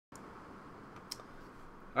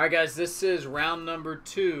All right, guys, this is round number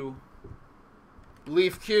 2.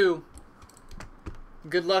 Leaf Q.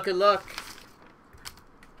 Good luck, good luck.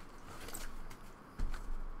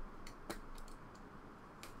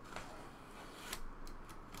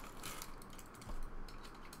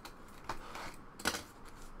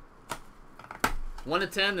 One to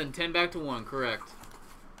 10, then 10 back to 1, correct.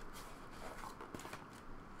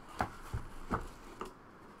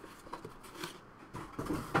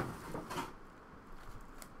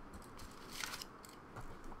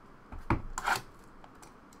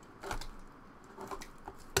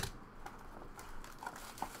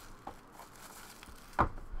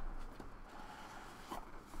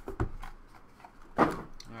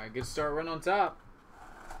 Alright, good start right on top.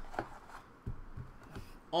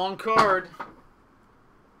 On card,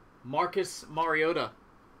 Marcus Mariota.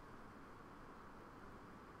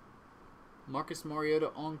 Marcus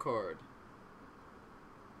Mariota on card.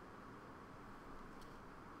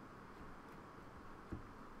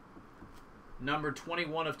 Number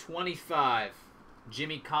 21 of 25,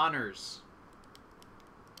 Jimmy Connors.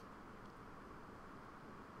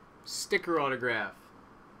 Sticker autograph.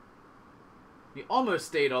 He almost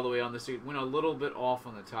stayed all the way on the suit. Went a little bit off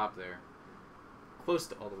on the top there. Close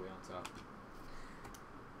to all the way on top.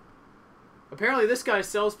 Apparently this guy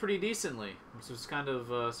sells pretty decently, which was kind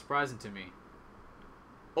of surprising to me.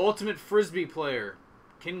 Ultimate Frisbee player,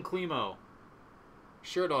 Ken Klimo.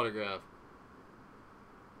 Shirt autograph.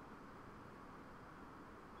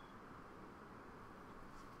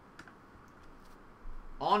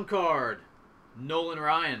 On card, Nolan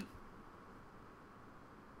Ryan.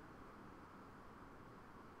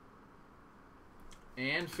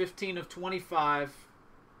 And 15 of 25,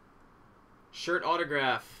 shirt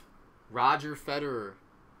autograph, Roger Federer.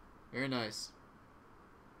 Very nice.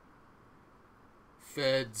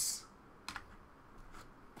 Feds.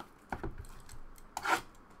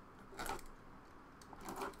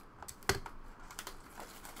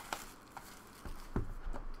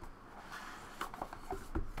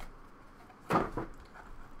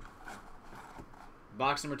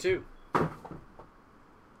 Box number 2.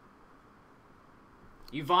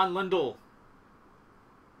 Yvonne Lindell.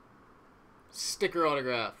 Sticker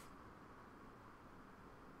autograph.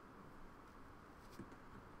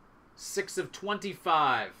 6 of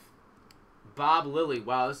 25. Bob Lilly.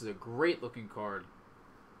 Wow, this is a great looking card.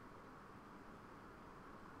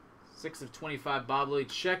 6 of 25 Bob Lilly.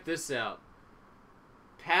 Check this out.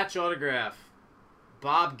 Patch autograph.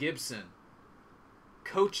 Bob Gibson.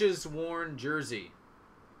 Coach's worn jersey.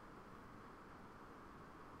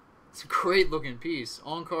 It's a great looking piece.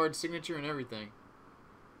 On card signature and everything.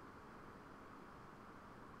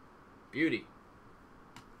 Beauty.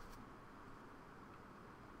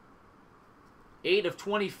 8 of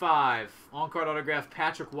 25. On card autograph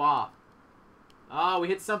Patrick Waugh. Ah, we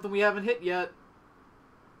hit something we haven't hit yet.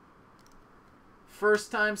 First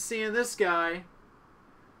time seeing this guy.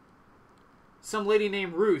 Some lady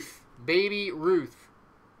named Ruth. Baby Ruth.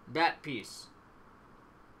 That piece.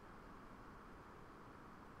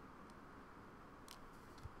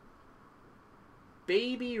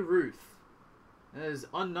 Baby Ruth. That is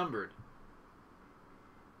unnumbered.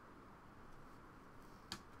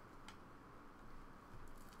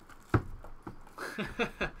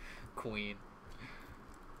 Queen.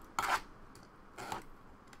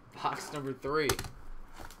 Box number 3.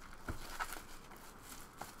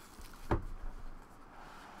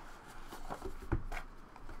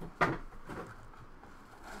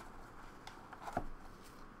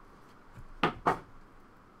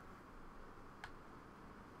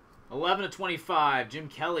 $11 of 25, Jim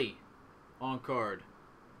Kelly on card.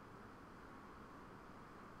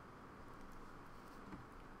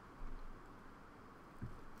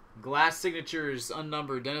 Glass signatures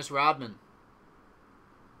unnumbered, Dennis Rodman.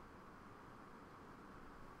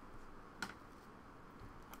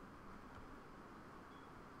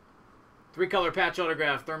 Three-color patch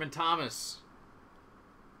autograph, Thurman Thomas.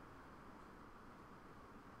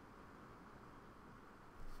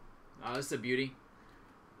 Oh, this is a beauty.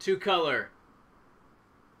 2-color.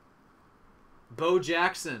 Bo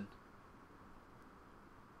Jackson.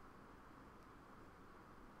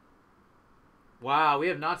 Wow, we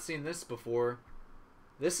have not seen this before.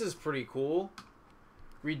 This is pretty cool.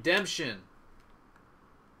 Redemption.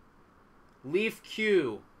 Leaf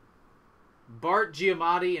Q. Bart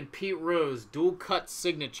Giamatti and Pete Rose. Dual cut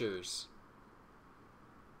signatures.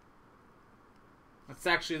 That's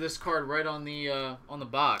actually this card right on the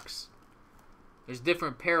box. There's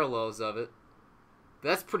different parallels of it.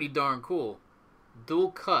 That's pretty darn cool. Dual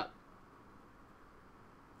cut.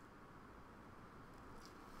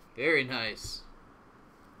 Very nice.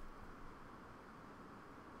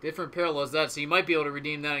 Different parallels that, so you might be able to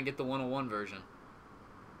redeem that and get the 101 version.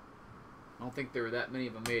 I don't think there were that many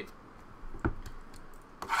of them made.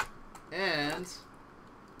 And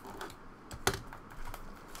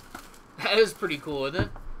that is pretty cool, isn't it?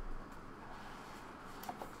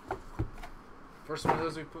 First one of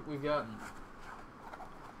those we've gotten.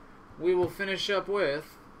 We will finish up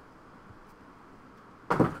with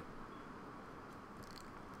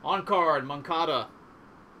on card Moncada.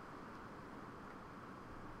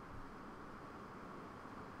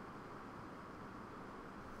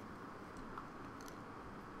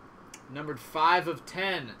 Numbered 5 of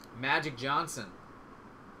 10, Magic Johnson.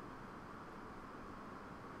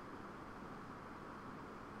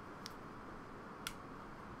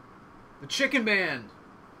 The Chicken Band,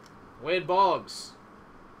 Wade Boggs.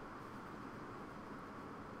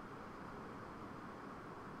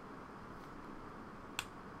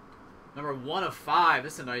 Number 1 of 5,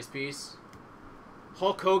 this is a nice piece.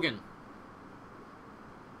 Hulk Hogan.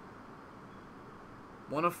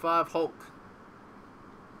 1 of 5, Hulk.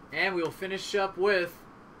 And we'll finish up with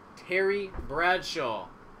Terry Bradshaw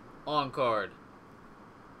on card.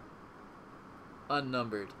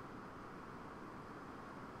 Unnumbered.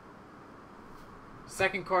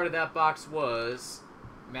 Second card of that box was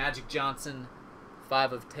Magic Johnson,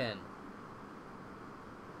 5 of 10.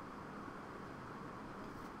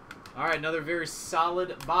 Alright, another very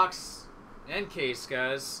solid box and case,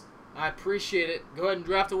 guys. I appreciate it. Go ahead and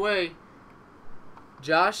draft away.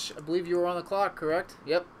 Josh, I believe you were on the clock, correct?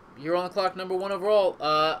 Yep. You're on the clock, number 1 overall.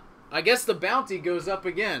 I guess the bounty goes up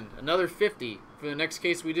again. Another 50 for the next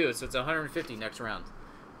case we do. So it's 150 next round.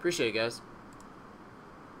 Appreciate it, guys.